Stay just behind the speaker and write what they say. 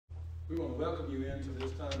We want to welcome you into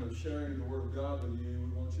this time of sharing the Word of God with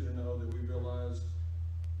you. We want you to know that we realize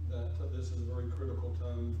that this is a very critical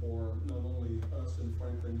time for not only us in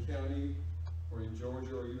Franklin County or in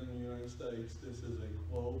Georgia or even in the United States. This is a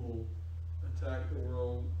global attack the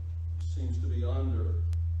world seems to be under.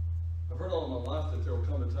 I've heard all my life that there will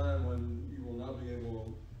come a time when you will not be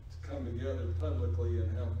able to come together publicly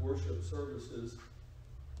and have worship services.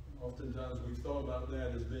 Oftentimes we've thought about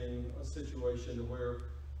that as being a situation where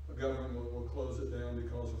a government will close it down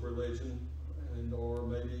because of religion and or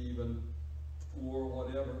maybe even war or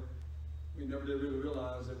whatever. We never did really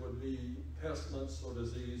realize it would be pestilence or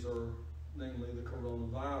disease, or namely the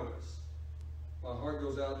coronavirus. My heart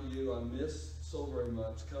goes out to you. I miss so very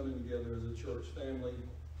much coming together as a church family,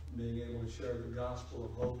 being able to share the gospel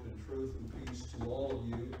of hope and truth and peace to all of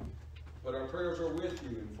you. But our prayers are with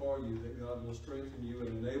you and for you, that God will strengthen you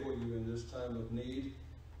and enable you in this time of need.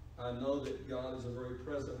 I know that God is a very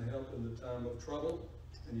present help in the time of trouble.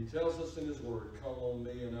 And he tells us in his word, call on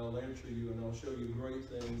me and I'll answer you, and I'll show you great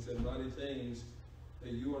things and mighty things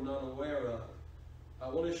that you are not aware of. I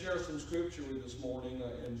want to share some scripture with you this morning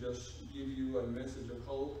and just give you a message of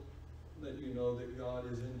hope, that you know that God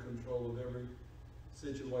is in control of every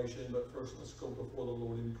situation. But first, let's go before the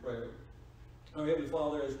Lord in prayer. Our Heavenly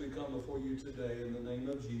Father, as we come before you today in the name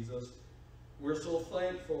of Jesus, we're so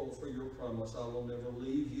thankful for your promise. I will never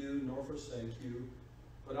leave you nor forsake you,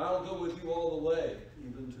 but I'll go with you all the way,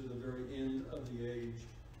 even to the very end of the age.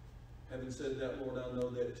 Having said that, Lord, I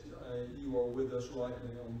know that you are with us right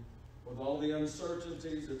now. With all the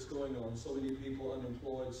uncertainties that's going on, so many people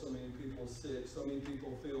unemployed, so many people sick, so many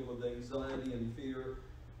people filled with anxiety and fear,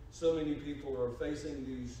 so many people are facing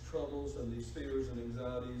these troubles and these fears and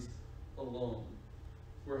anxieties alone.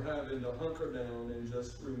 We're having to hunker down and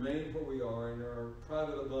just remain where we are in our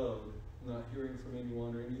private abode, not hearing from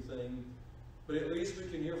anyone or anything, but at least we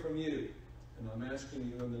can hear from you. And I'm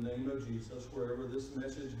asking you in the name of Jesus, wherever this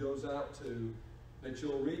message goes out to, that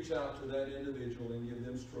you'll reach out to that individual and give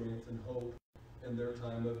them strength and hope in their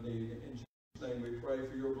time of need. In Jesus' name we pray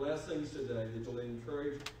for your blessings today, that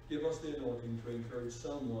you'll give us the anointing to encourage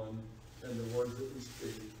someone in the words that we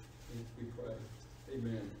speak. We pray.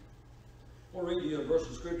 Amen. I'll read you a verse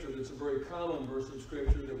of scripture that's a very common verse of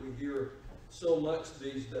scripture that we hear so much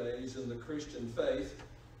these days in the Christian faith.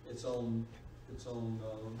 It's on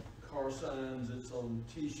car signs, it's on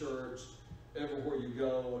t-shirts, everywhere you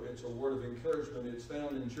go. It's a word of encouragement. It's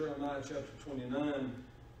found in Jeremiah chapter 29.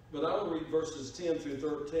 But I will read verses 10 through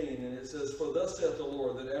 13, and it says, For thus saith the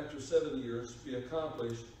Lord, that after 7 years be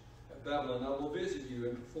accomplished at Babylon, I will visit you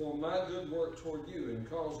and perform my good work toward you in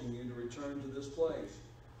causing you to return to this place.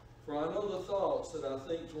 For I know the thoughts that I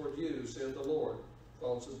think toward you, saith the Lord,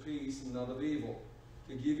 thoughts of peace and not of evil,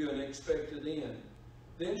 to give you an expected end.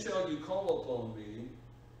 Then shall you call upon me,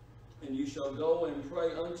 and you shall go and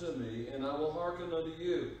pray unto me, and I will hearken unto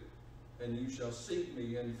you. And you shall seek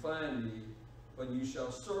me and find me, when you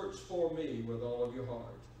shall search for me with all of your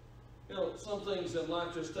heart. You know, some things in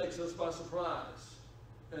life just takes us by surprise.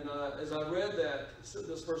 And as I read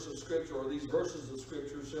this verse of scripture, or these verses of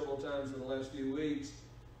scripture several times in the last few weeks,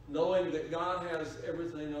 knowing that God has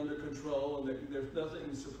everything under control and that there's nothing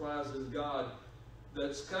that surprises God,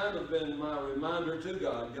 that's kind of been my reminder to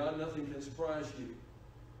God. God, nothing can surprise you.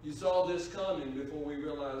 You saw this coming before we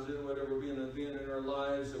realized it would ever be an event in our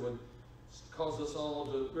lives that would cause us all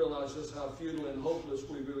to realize just how futile and hopeless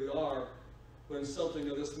we really are when something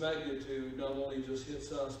of this magnitude not only just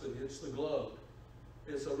hits us, but hits the globe.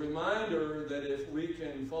 It's a reminder that if we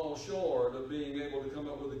can fall short of being able to come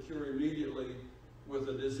up with a cure immediately with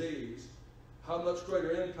a disease, how much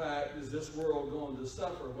greater impact is this world going to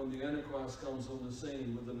suffer when the Antichrist comes on the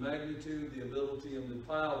scene with the magnitude, the ability, and the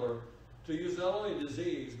power to use not only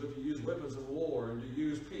disease, but to use weapons of war and to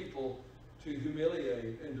use people to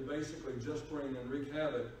humiliate and to basically just bring and wreak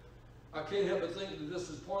havoc. I can't help but think that this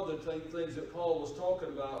is part of the things that Paul was talking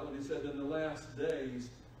about when he said, in the last days,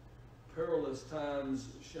 perilous times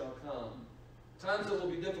shall come. Times that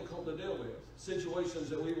will be difficult to deal with, situations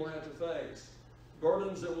that we will have to face,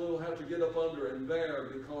 burdens that we'll have to get up under and bear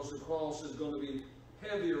because the cross is going to be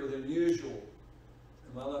heavier than usual.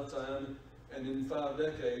 In my lifetime, and in 5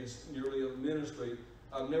 decades nearly of ministry,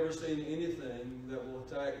 I've never seen anything that will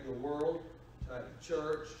attack the world, attack the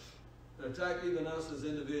church, and attack even us as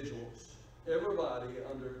individuals. Everybody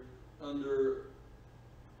under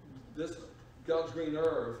this God's green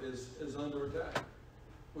earth is under attack.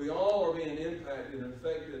 We all are being impacted and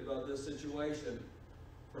affected by this situation.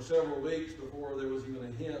 For several weeks before there was even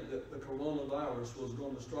a hint that the coronavirus was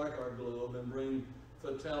going to strike our globe and bring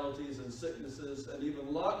fatalities and sicknesses and even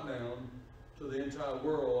lockdown to the entire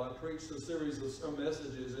world, I preached a series of some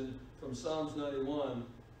messages from from Psalms 91,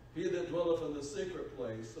 he that dwelleth in the secret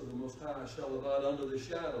place of the Most High shall abide under the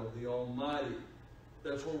shadow of the Almighty.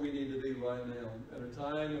 That's where we need to be right now. At a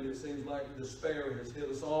time when it seems like despair has hit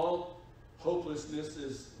us all,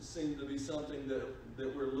 hopelessness seems to be something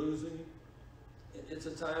that we're losing. It's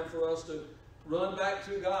a time for us to run back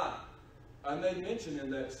to God. I made mention in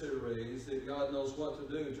that series that God knows what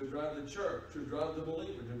to do to drive the church, to drive the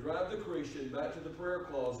believer, to drive the Christian back to the prayer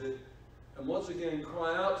closet, and once again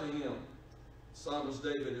cry out to Him. Psalmist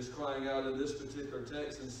David is crying out in this particular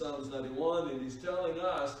text in Psalms 91, and he's telling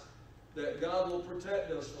us that God will protect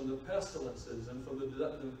us from the pestilences and from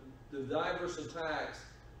the diverse attacks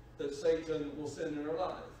that Satan will send in our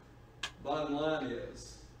life. Bottom line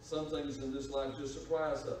is, some things in this life just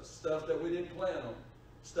surprise us. Stuff that we didn't plan on.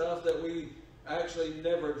 Stuff that we actually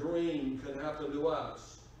never dreamed could happen to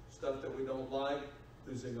us. Stuff that we don't like,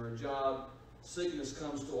 losing our job. Sickness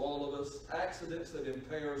comes to all of us. Accidents that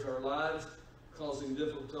impairs our lives, causing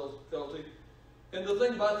difficulty. And the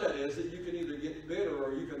thing about that is that you can either get bitter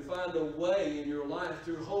or you can find a way in your life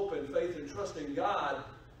through hope and faith and trust in God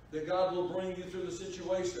that God will bring you through the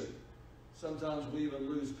situation. Sometimes we even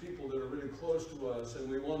lose people that are really close to us and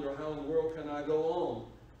we wonder, how in the world can I go on?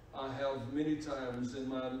 I have many times in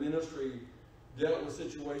my ministry dealt with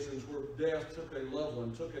situations where death took a loved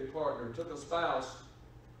one, took a partner, took a spouse,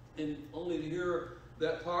 and only to hear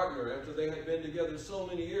that partner, after they had been together so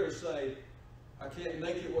many years, say, I can't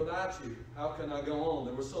make it without you. How can I go on?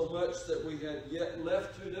 There was so much that we had yet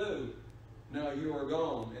left to do. Now you are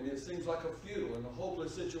gone. And it seems like a futile and a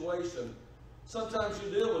hopeless situation. Sometimes you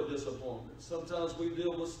deal with disappointment. Sometimes we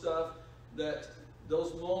deal with stuff that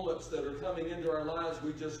those moments that are coming into our lives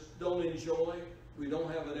we just don't enjoy. We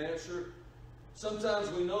don't have an answer. Sometimes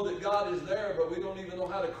we know that God is there, but we don't even know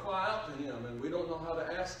how to cry out to Him, and we don't know how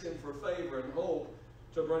to ask Him for favor and hope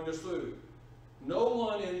to bring us through. No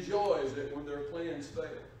one enjoys it when their plans fail.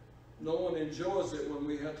 No one enjoys it when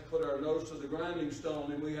we have to put our nose to the grinding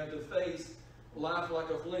stone and we have to face life like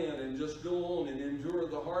a flint and just go on and endure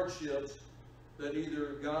the hardships that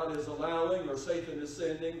either God is allowing or Satan is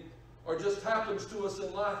sending, or just happens to us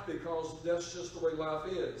in life because that's just the way life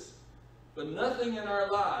is. But nothing in our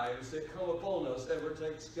lives that come upon us ever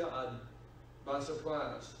takes God by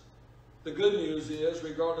surprise. The good news is,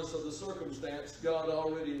 regardless of the circumstance, God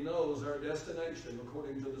already knows our destination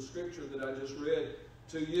according to the scripture that I just read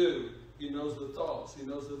to you. He knows the thoughts, He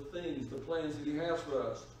knows the things, the plans that He has for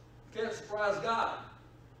us. You can't surprise God.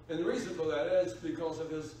 And the reason for that is because of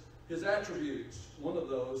His attributes. One of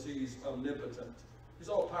those, He's omnipotent. He's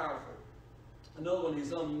all-powerful. Another one,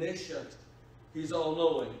 He's omniscient. He's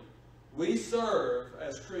all-knowing. We serve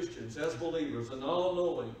as Christians, as believers, an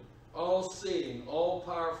all-knowing, all-seeing,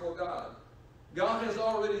 all-powerful God. God has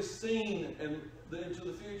already seen into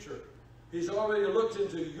the future. He's already looked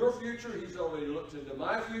into your future. He's already looked into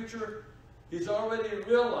my future. He's already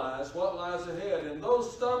realized what lies ahead. And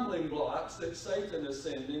those stumbling blocks that Satan is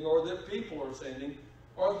sending or that people are sending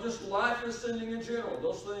or just life is sending in general,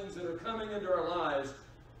 those things that are coming into our lives,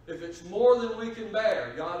 if it's more than we can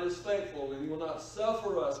bear, God is faithful and He will not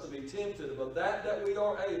suffer us to be tempted above that we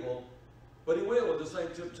are able, but He will, with the same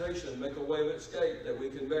temptation, make a way of escape that we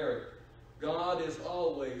can bear it. God is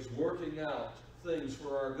always working out things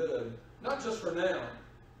for our good, not just for now,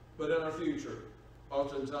 but in our future.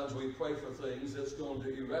 Oftentimes we pray for things that's going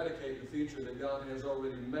to eradicate the future that God has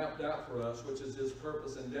already mapped out for us, which is His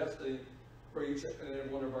purpose and destiny for each and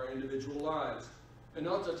every one of our individual lives. And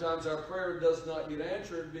oftentimes our prayer does not get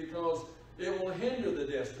answered because it will hinder the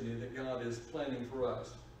destiny that God is planning for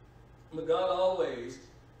us. But God always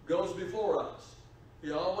goes before us.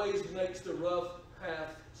 He always makes the rough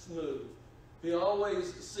path smooth. He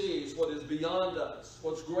always sees what is beyond us,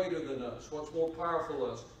 what's greater than us, what's more powerful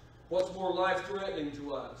than us, what's more life-threatening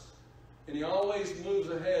to us. And He always moves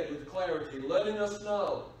ahead with clarity, letting us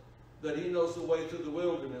know that He knows the way through the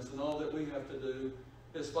wilderness, and all that we have to do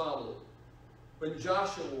is follow. When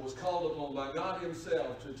Joshua was called upon by God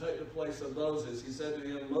Himself to take the place of Moses, He said to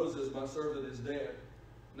him, Moses, my servant, is dead.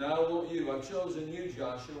 Now I want you, I've chosen you,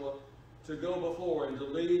 Joshua, to go before and to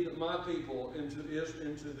lead my people into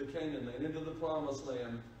the Canaan land, into the promised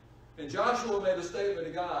land. And Joshua made a statement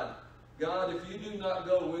to God, God, if you do not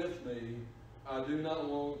go with me, I do not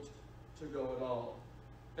want to go at all.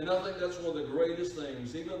 And I think that's one of the greatest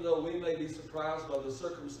things, even though we may be surprised by the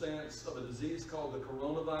circumstance of a disease called the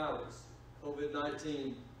coronavirus,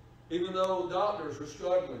 COVID-19, even though doctors are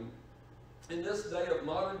struggling. In this day of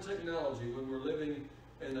modern technology, when we're living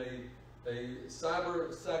in a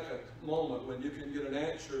cyber-second moment, when you can get an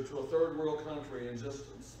answer to a third world country in just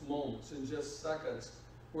moments, in just seconds,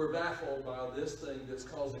 we're baffled by this thing that's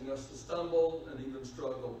causing us to stumble and even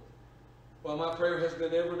struggle. Well, my prayer has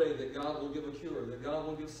been every day that God will give a cure, that God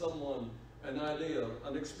will give someone an idea,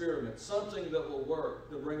 an experiment, something that will work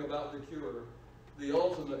to bring about the cure. The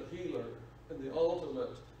ultimate healer and the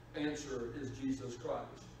ultimate answer is Jesus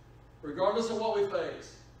Christ. Regardless of what we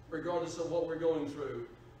face, regardless of what we're going through,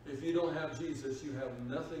 if you don't have Jesus, you have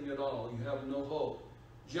nothing at all. You have no hope.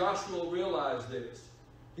 Joshua realized this.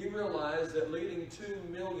 He realized that leading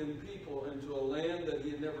 2 million people into a land that he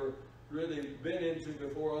had never really been into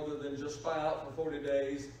before other than just spy out for 40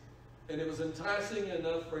 days, and it was enticing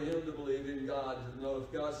enough for him to believe in God, to know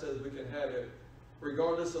if God says we can have it,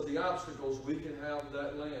 regardless of the obstacles, we can have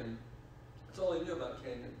that land. That's all he knew about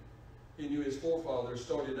Canaan. He knew his forefathers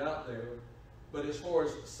started out there, but as far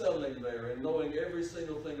as settling there and knowing every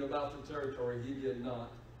single thing about the territory, he did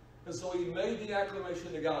not. And so he made the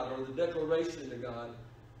acclamation to God, or the declaration to God,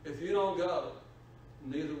 if you don't go,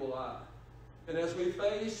 neither will I. And as we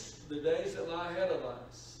face the days that lie ahead of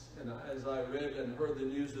us, and as I read and heard the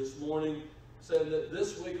news this morning, said that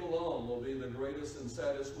this week alone will be the greatest and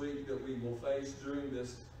saddest week that we will face during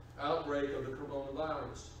this outbreak of the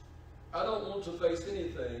coronavirus. I don't want to face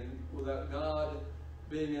anything without God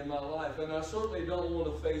being in my life, and I certainly don't want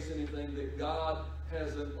to face anything that God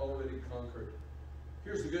hasn't already conquered.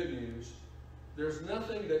 Here's the good news. There's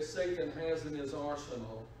nothing that Satan has in his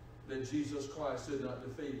arsenal that Jesus Christ did not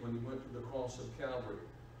defeat when he went to the cross of Calvary.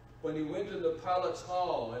 When he went into Pilate's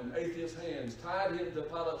hall and atheist hands tied him to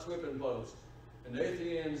Pilate's whipping post, and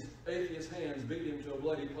atheist hands beat him to a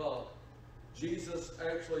bloody pulp, Jesus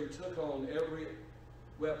actually took on every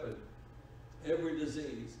weapon, every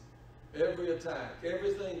disease, every attack,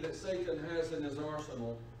 everything that Satan has in his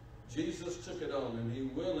arsenal. Jesus took it on, and he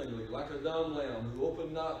willingly, like a dumb lamb who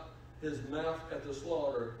opened not his mouth at the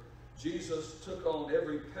slaughter, Jesus took on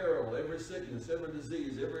every peril, every sickness, every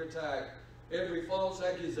disease, every attack, every false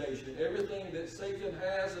accusation, everything that Satan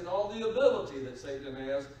has and all the ability that Satan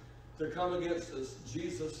has to come against us.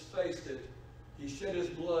 Jesus faced it. He shed his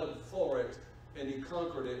blood for it, and he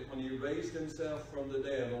conquered it when he raised himself from the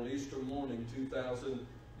dead on Easter morning 2,000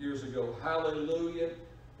 years ago. Hallelujah,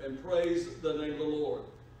 and praise the name of the Lord.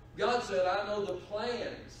 God said, I know the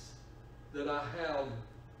plans that I have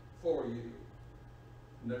for you.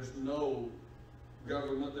 And there's no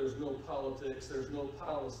government, there's no politics, there's no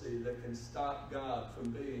policy that can stop God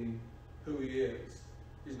from being who he is.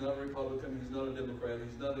 He's not a Republican, he's not a Democrat,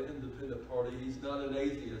 he's not an independent party, he's not an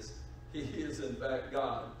atheist. He is in fact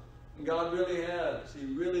God. And God really has, he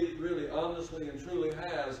really, really honestly and truly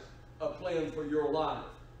has a plan for your life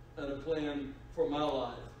and a plan for my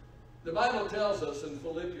life. The Bible tells us in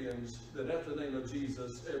Philippians that at the name of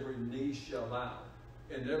Jesus, every knee shall bow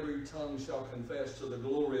and every tongue shall confess to the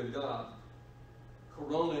glory of God.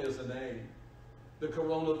 Corona is a name. The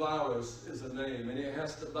coronavirus is a name, and it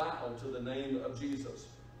has to bow to the name of Jesus.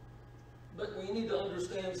 But we need to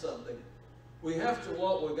understand something. We have to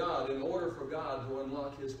walk with God in order for God to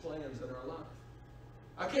unlock his plans in our life.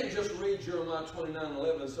 I can't just read Jeremiah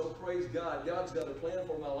 29:11, so praise God, God's got a plan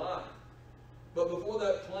for my life. But before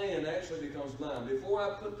that plan actually becomes mine, before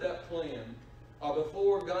I put that plan, or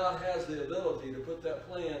before God has the ability to put that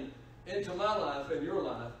plan into my life and your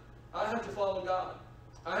life, I have to follow God.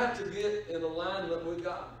 I have to get in alignment with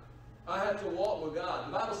God. I have to walk with God.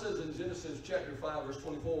 The Bible says in Genesis chapter 5, verse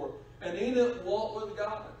 24, and Enoch walked with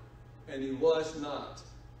God, and he was not,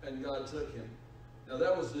 and God took him. Now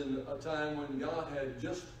that was in a time when God had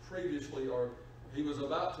just previously, or he was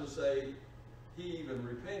about to say, he even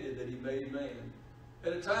repented that he made man.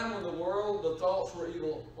 At a time when the world, the thoughts were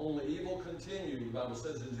evil, only evil continued, the Bible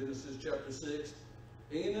says in Genesis chapter 6,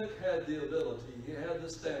 Enoch had the ability, he had the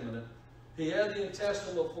stamina, he had the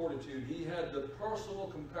intestinal fortitude, he had the personal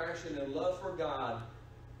compassion and love for God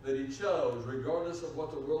that he chose, regardless of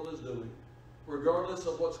what the world is doing, regardless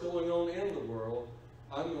of what's going on in the world.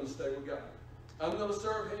 I'm going to stay with God. I'm going to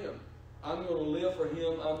serve him. I'm going to live for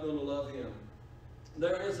him. I'm going to love him.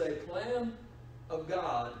 There is a plan of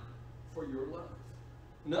God for your life.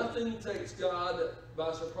 Nothing takes God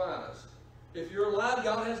by surprise. If you're alive,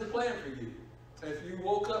 God has a plan for you. If you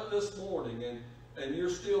woke up this morning and you're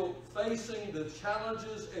still facing the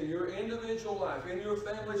challenges in your individual life, in your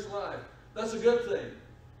family's life, that's a good thing,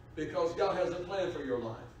 because God has a plan for your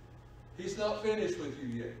life. He's not finished with you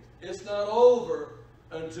yet. It's not over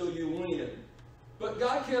until you win. But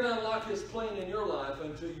God can't unlock his plan in your life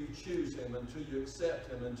until you choose him, until you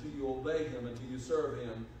accept him, until you obey him, until you serve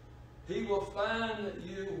him. He will find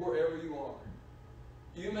you wherever you are.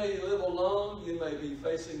 You may live alone. You may be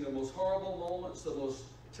facing the most horrible moments, the most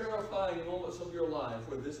terrifying moments of your life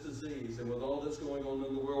with this disease and with all that's going on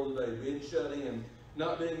in the world today, being shut in,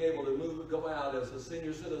 not being able to move, go out as a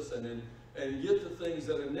senior citizen, and get the things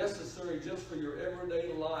that are necessary just for your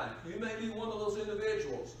everyday life. You may be one of those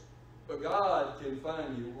individuals, but God can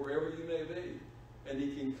find you wherever you may be, and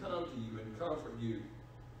He can come to you and comfort you.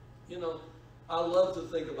 You know, I love to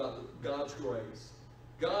think about God's grace.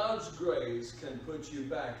 God's grace can put you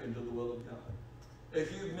back into the will of God.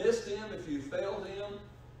 If you missed Him, if you failed Him,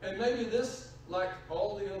 and maybe this, like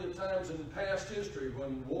all the other times in past history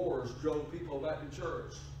when wars drove people back to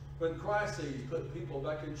church, when crises put people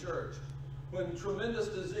back in church, when tremendous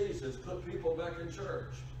diseases put people back in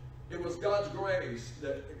church, it was God's grace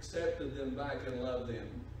that accepted them back and loved them.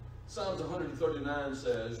 Psalms 139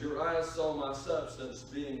 says, "Your eyes saw my substance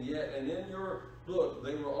being yet, and in your book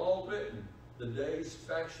they were all written, the days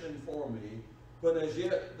fashioned for me, when as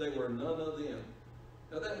yet they were none of them."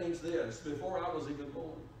 Now that means this: before I was even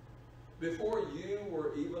born, before you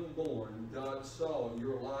were even born, God saw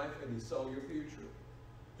your life and He saw your future.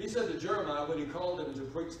 He said to Jeremiah when He called him to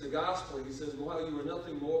preach the gospel, He says, "While you were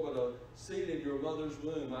nothing more but a seed in your mother's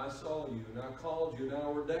womb, I saw you, and I called you, and I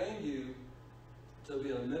ordained you to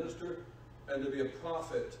be a minister and to be a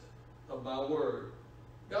prophet of my word."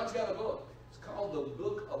 God's got a book. It's called the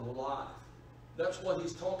Book of Life. That's what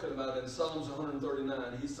He's talking about in Psalms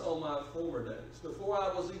 139. He saw my former days. Before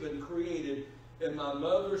I was even created in my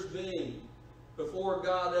mother's being, before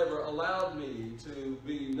God ever allowed me to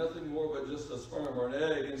be nothing more but just a sperm or an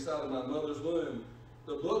egg inside of my mother's womb,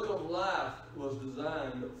 the book of life was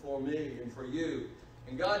designed for me and for you.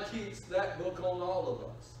 And God keeps that book on all of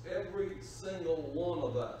us, every single one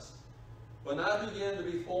of us. When I began to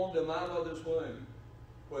be formed in my mother's womb,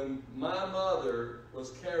 when my mother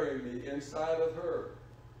was carrying me inside of her,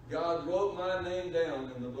 God wrote my name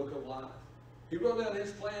down in the book of life. He wrote down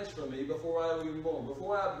His plans for me before I was even born,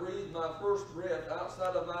 before I breathed my first breath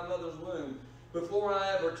outside of my mother's womb, before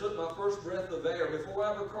I ever took my first breath of air, before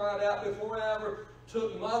I ever cried out, before I ever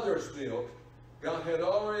took mother's milk. God had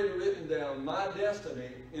already written down my destiny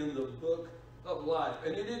in the book of life.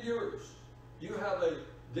 And He did yours. You have a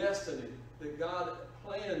destiny that God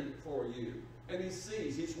planned for you. And He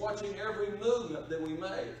sees. He's watching every movement that we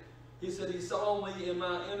make. He said He saw me in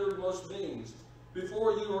my innermost beings.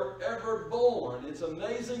 Before you were ever born, it's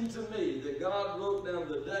amazing to me that God wrote down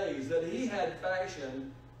the days that He had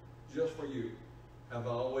fashioned just for you. Have I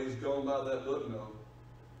always gone by that book? No.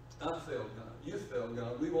 I failed God. You failed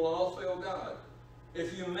God. We will all fail God.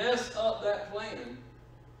 If you mess up that plan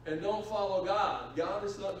and don't follow God, God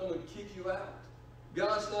is not going to kick you out.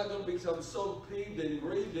 God's not going to become so peeved and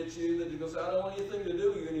grieved at you that He goes, "I don't want anything to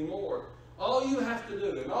do with you anymore." All you have to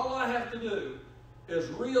do, and all I have to do, is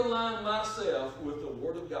realign myself with the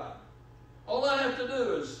Word of God. All I have to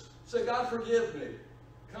do is say, "God, forgive me.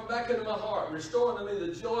 Come back into my heart. Restore unto me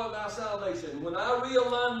the joy of my salvation." When I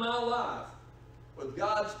realign my life with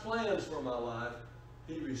God's plans for my life,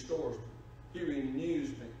 He restores me. He renews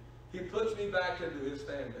me. He puts me back into His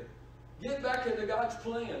family. Get back into God's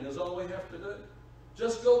plan is all we have to do.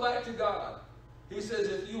 Just go back to God. He says,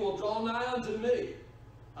 "If you will draw nigh unto me,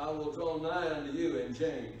 I will draw nigh unto you," in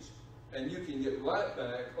James. And you can get right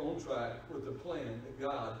back on track with the plan that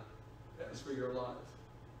God has for your life.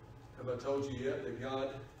 Have I told you yet that God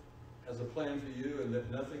has a plan for you and that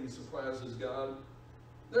nothing surprises God?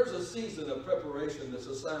 There's a season of preparation that's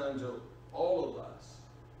assigned to all of us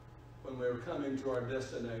when we're coming to our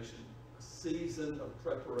destination. A season of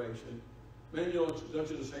preparation. Man, don't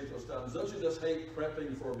you just hate those times? Don't you just hate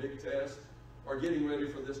prepping for a big test, or getting ready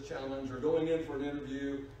for this challenge, or going in for an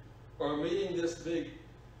interview, or meeting this big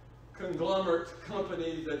conglomerate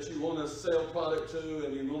company that you want to sell product to,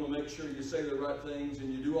 and you want to make sure you say the right things,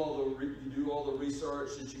 and you do all the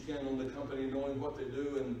research that you can on the company, knowing what they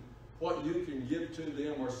do and what you can give to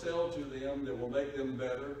them or sell to them that will make them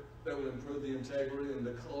better, that will improve the integrity and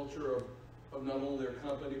the culture of not only their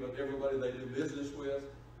company but everybody they do business with.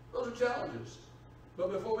 Those are challenges.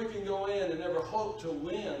 But before we can go in and ever hope to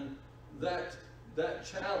win that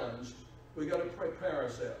challenge, we got to prepare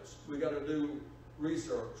ourselves. We got to do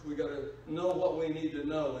research. We got to know what we need to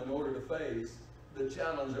know in order to face the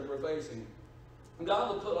challenge that we're facing.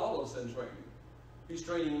 God will put all of us in training. He's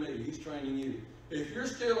training me. He's training you. If you're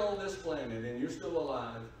still on this planet and you're still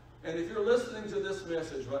alive, and if you're listening to this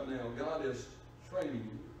message right now, God is training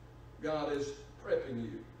you. God is prepping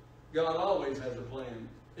you. God always has a plan.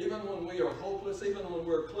 Even when we are hopeless, even when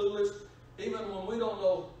we're clueless, even when we don't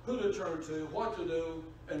know who to turn to, what to do,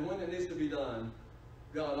 and when it needs to be done,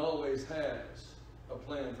 God always has a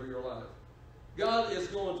plan for your life. God is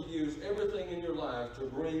going to use everything in your life to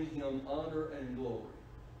bring Him honor and glory.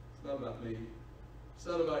 It's not about me. It's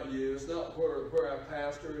not about you. It's not where I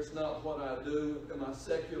pastor. It's not what I do in my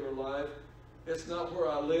secular life. It's not where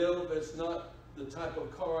I live. It's not the type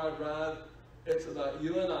of car I drive. It's about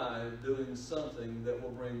you and I doing something that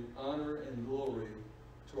will bring honor and glory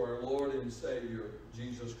to our Lord and Savior,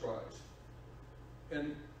 Jesus Christ.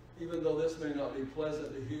 And even though this may not be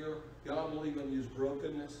pleasant to hear, God will even use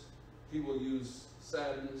brokenness. He will use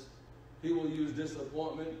sadness. He will use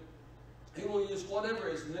disappointment. He will use whatever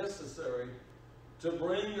is necessary to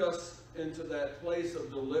bring us into that place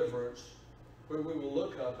of deliverance where we will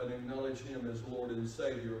look up and acknowledge Him as Lord and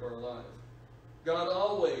Savior of our life. God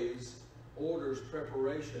always orders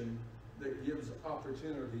preparation that gives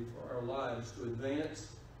opportunity for our lives to advance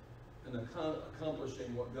and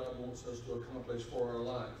accomplishing what God wants us to accomplish for our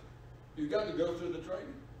life. You've got to go through the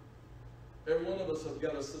training. Every one of us have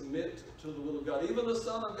got to submit to the will of God. Even the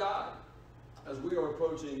Son of God. As we are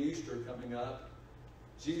approaching Easter coming up,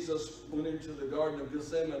 Jesus went into the Garden of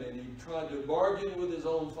Gethsemane and He tried to bargain with His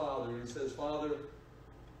own Father. And He says, Father,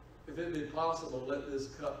 if it be possible, let this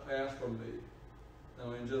cup pass from me.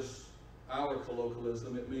 Now in just our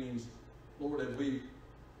colloquialism, it means, Lord, have we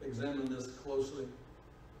examined this closely?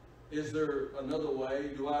 Is there another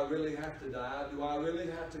way? Do I really have to die? Do I really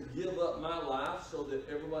have to give up my life so that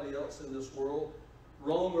everybody else in this world,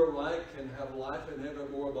 wrong or right, can have life and have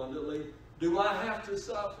it more abundantly? Do I have to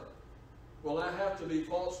suffer? Will I have to be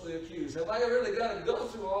falsely accused? Have I really got to go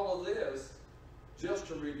through all of this just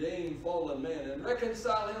to redeem fallen man and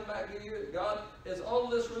reconcile him back to you? God, is all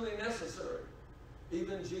of this really necessary?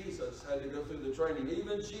 Even Jesus had to go through the training.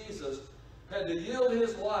 Even Jesus had to yield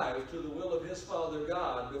His life to the will of His Father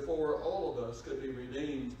God before all of us could be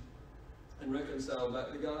redeemed and reconciled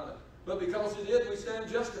back to God. But because He did, we stand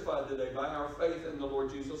justified today by our faith in the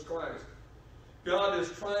Lord Jesus Christ. God is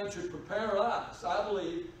trying to prepare us, I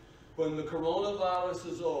believe, when the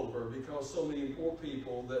coronavirus is over, because so many poor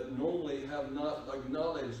people that normally have not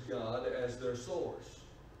acknowledged God as their source.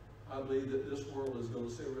 I believe that this world is going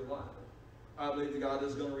to see a revival. I believe that God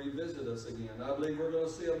is going to revisit us again. I believe we're going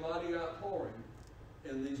to see a mighty outpouring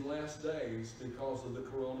in these last days because of the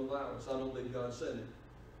coronavirus. I don't believe God sent it.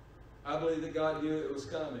 I believe that God knew it was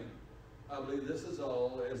coming. I believe this is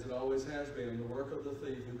all, as it always has been, the work of the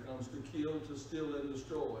thief who comes to kill, to steal, and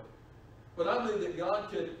destroy. But I believe that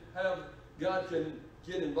God can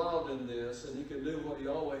get involved in this, and He can do what He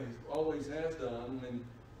always has done. When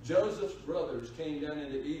Joseph's brothers came down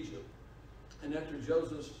into Egypt, and after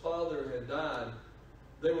Joseph's father had died,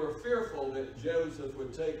 they were fearful that Joseph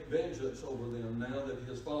would take vengeance over them now that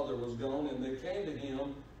his father was gone. And they came to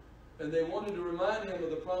him, and they wanted to remind him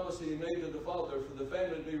of the promise He made to the father for the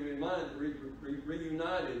family to be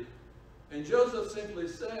reunited. And Joseph simply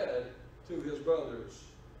said to his brothers,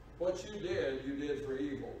 what you did for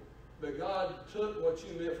evil. But God took what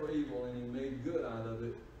you meant for evil and He made good out of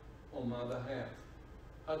it on my behalf.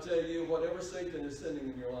 I tell you, whatever Satan is sending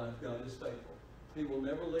in your life, God is faithful. He will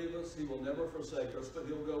never leave us. He will never forsake us, but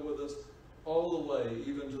He'll go with us all the way,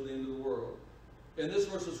 even to the end of the world. In this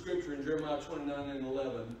verse of Scripture, in Jeremiah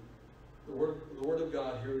 29:11, the Word of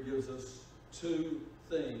God here gives us two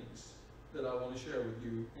things that I want to share with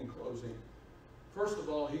you in closing. First of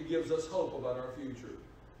all, He gives us hope about our future.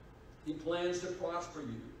 He plans to prosper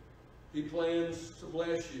you. He plans to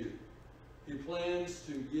bless you. He plans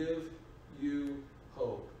to give you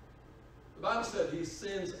hope. The Bible said He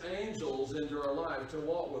sends angels into our life to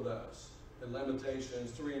walk with us. In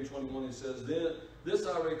Lamentations 3:21, He says, this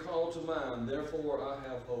I recall to mind, therefore I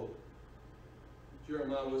have hope.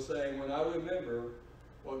 Jeremiah was saying, when I remember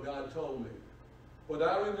what God told me, when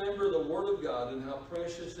I remember the Word of God and how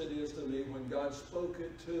precious it is to me when God spoke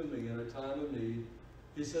it to me in a time of need,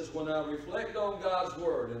 he says, when I reflect on God's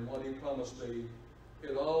Word and what He promised me,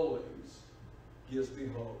 it always gives me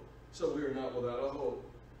hope. So we are not without a hope.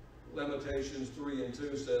 Lamentations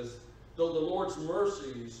 3:2 says, though the Lord's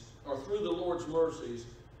mercies, or through the Lord's mercies,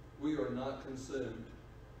 we are not consumed.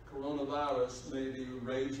 Coronavirus may be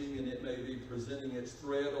raging and it may be presenting its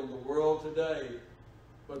threat on the world today.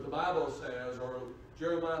 But the Bible says, or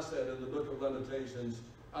Jeremiah said in the book of Lamentations,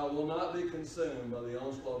 I will not be consumed by the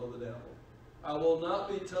onslaught of the devil. I will not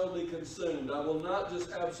be totally consumed. I will not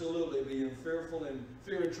just absolutely be in fear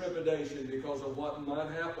and trepidation because of what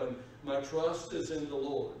might happen. My trust is in the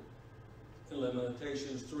Lord. In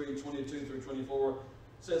Lamentations 3:22-24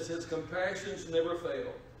 says, His compassions never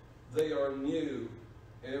fail. They are new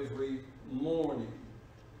every morning.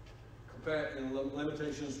 In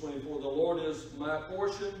Lamentations 24, the Lord is my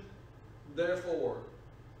portion, therefore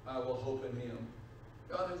I will hope in Him.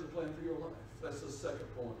 God has a plan for your life. That's the second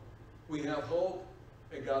point. We have hope,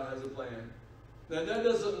 and God has a plan. Now that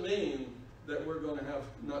doesn't mean that we're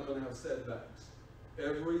not going to have setbacks.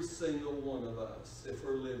 Every single one of us, if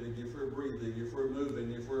we're living, if we're breathing, if we're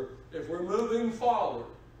moving, if we're moving forward,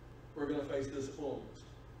 We're going to face disappointments.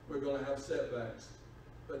 We're going to have setbacks.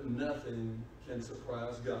 But nothing can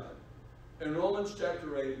surprise God. In Romans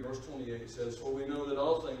chapter 8, verse 28 says, "For we know that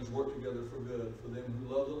all things work together for good, for them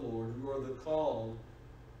who love the Lord, who are the called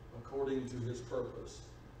according to his purpose."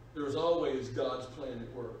 There's always God's plan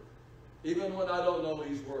at work. Even when I don't know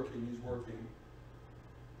he's working, he's working.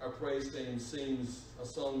 Our praise team sings a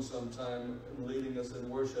song sometime and leading us in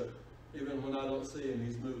worship. Even when I don't see him,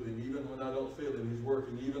 he's moving. Even when I don't feel him, he's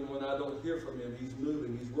working. Even when I don't hear from him, he's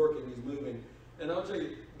moving, he's working, he's moving. And I'll tell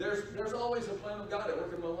you, there's always a plan of God at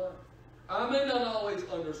work in my life. I may not always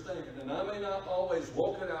understand, and I may not always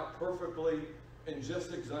walk it out perfectly in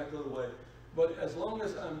just exactly the way. But as long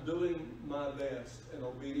as I'm doing my best in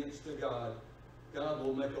obedience to God, God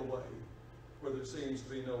will make a way where there seems to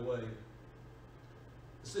be no way.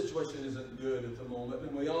 The situation isn't good at the moment,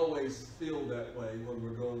 and we always feel that way when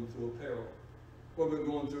we're going through a peril, when we're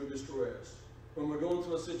going through distress, when we're going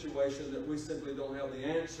through a situation that we simply don't have the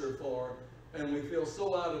answer for, and we feel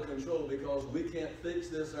so out of control because we can't fix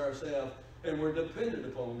this ourselves, and we're dependent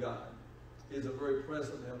upon God. He's a very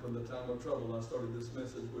present help in the time of trouble. I started this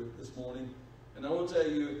message with this morning, and I will tell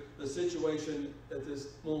you, the situation at this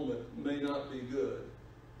moment may not be good,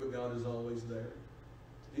 but God is always there.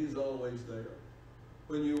 He's always there.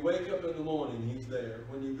 When you wake up in the morning, he's there.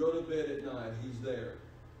 When you go to bed at night, he's there.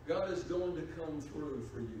 God is going to come through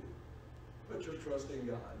for you. Put your trust in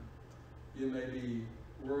God. You may be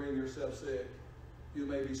worrying yourself sick. You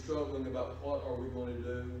may be struggling about what are we going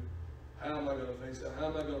to do? How am I going to face it? How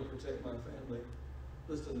am I going to protect my family?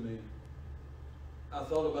 Listen to me. I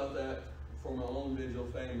thought about that for my own individual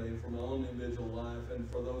family and for my own individual life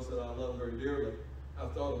and for those that I love very dearly.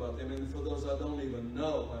 I've thought about them, and for those I don't even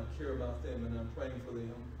know, I care about them and I'm praying for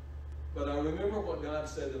them. But I remember what God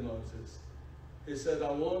said to Moses. He said, "I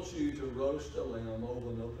want you to roast a lamb over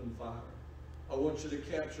an open fire. I want you to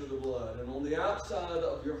capture the blood. And on the outside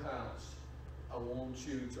of your house, I want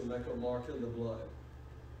you to make a mark in the blood.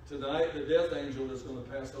 Tonight, the death angel is going to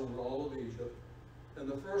pass over all of Egypt. And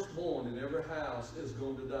the firstborn in every house is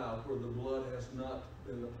going to die where the blood has not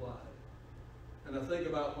been applied." And I think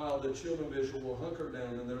about how the children of Israel were hunkered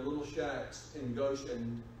down in their little shacks in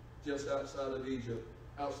Goshen, just outside of Egypt,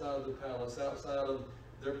 outside of the palace, outside of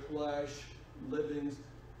their plush living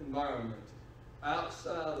environment.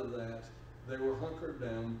 Outside of that, they were hunkered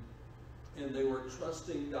down and they were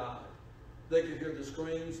trusting God. They could hear the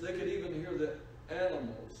screams. They could even hear the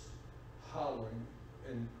animals hollering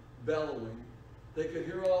and bellowing. They could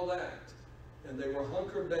hear all that. And they were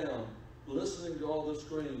hunkered down, listening to all the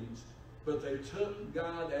screams. But they took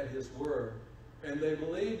God at his word. And they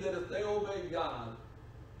believed that if they obeyed God,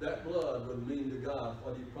 that blood would mean to God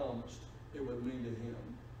what he promised it would mean to him.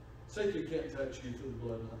 Satan can't touch you through the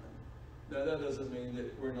bloodline. Now that doesn't mean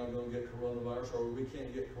that we're not going to get coronavirus or we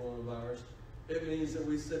can't get coronavirus. It means that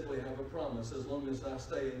we simply have a promise. As long as I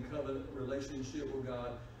stay in covenant relationship with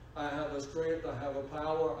God, I have a strength, I have a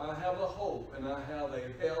power, I have a hope, and I have a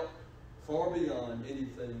help far beyond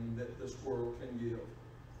anything that this world can give.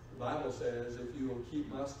 The Bible says, if you will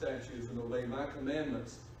keep my statutes and obey my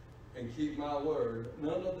commandments and keep my word,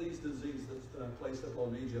 none of these diseases that I placed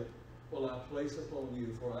upon Egypt will I place upon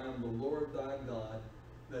you, for I am the Lord thy God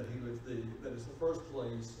that healeth thee. That is the first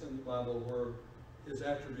place in the Bible where his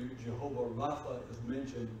attribute, Jehovah Rapha, is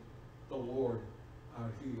mentioned, the Lord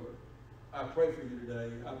our healer. I pray for you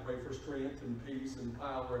today. I pray for strength and peace and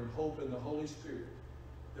power and hope in the Holy Spirit,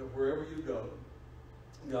 that wherever you go,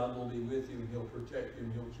 God will be with you and he'll protect you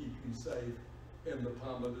and he'll keep you safe in the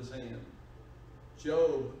palm of his hand.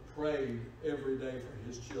 Job prayed every day for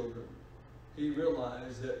his children. He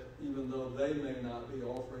realized that even though they may not be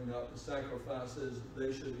offering up the sacrifices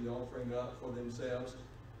they should be offering up for themselves,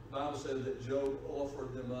 the Bible says that Job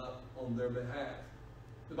offered them up on their behalf.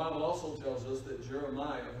 The Bible also tells us that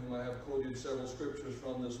Jeremiah, whom I have quoted several scriptures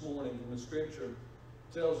from this morning from the scripture,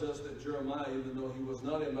 tells us that Jeremiah, even though he was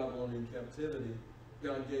not in Babylonian captivity,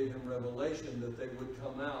 God gave him revelation that they would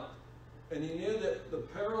come out. And he knew that the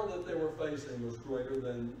peril that they were facing was greater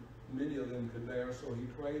than many of them could bear, so he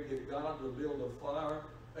prayed that God would build a fire,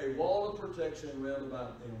 a wall of protection round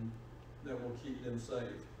about them that will keep them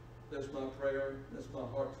safe. That's my prayer. That's my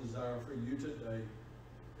heart's desire for you today.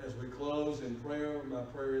 As we close in prayer, my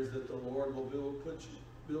prayer is that the Lord will build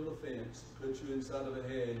a fence, put you inside of a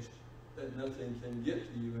hedge, that nothing can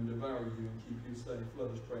get to you and devour you and keep you safe. Let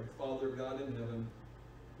us pray. Father God in heaven,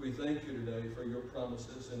 we thank you today for your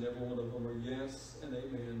promises, and every one of them are yes and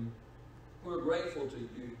amen. We're grateful to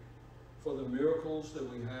you for the miracles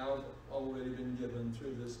that we have already been given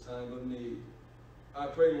through this time of need. I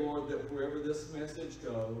pray, Lord, that wherever this message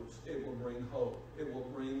goes, it will bring hope. It will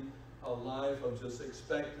bring a life of just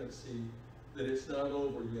expectancy that it's not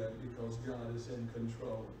over yet because God is in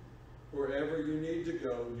control. Wherever you need to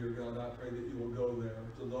go, dear God, I pray that you will go there.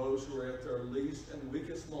 To those who are at their least and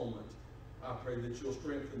weakest moment, I pray that you'll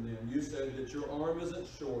strengthen them. You said that your arm isn't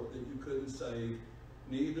short, that you couldn't save,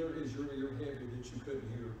 neither is your ear heavy that you couldn't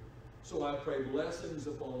hear. So I pray blessings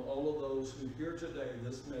upon all of those who hear today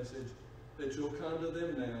this message, that you'll come to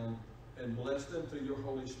them now and bless them through your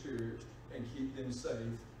Holy Spirit and keep them safe.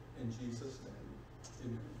 In Jesus' name,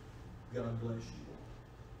 amen. God bless you.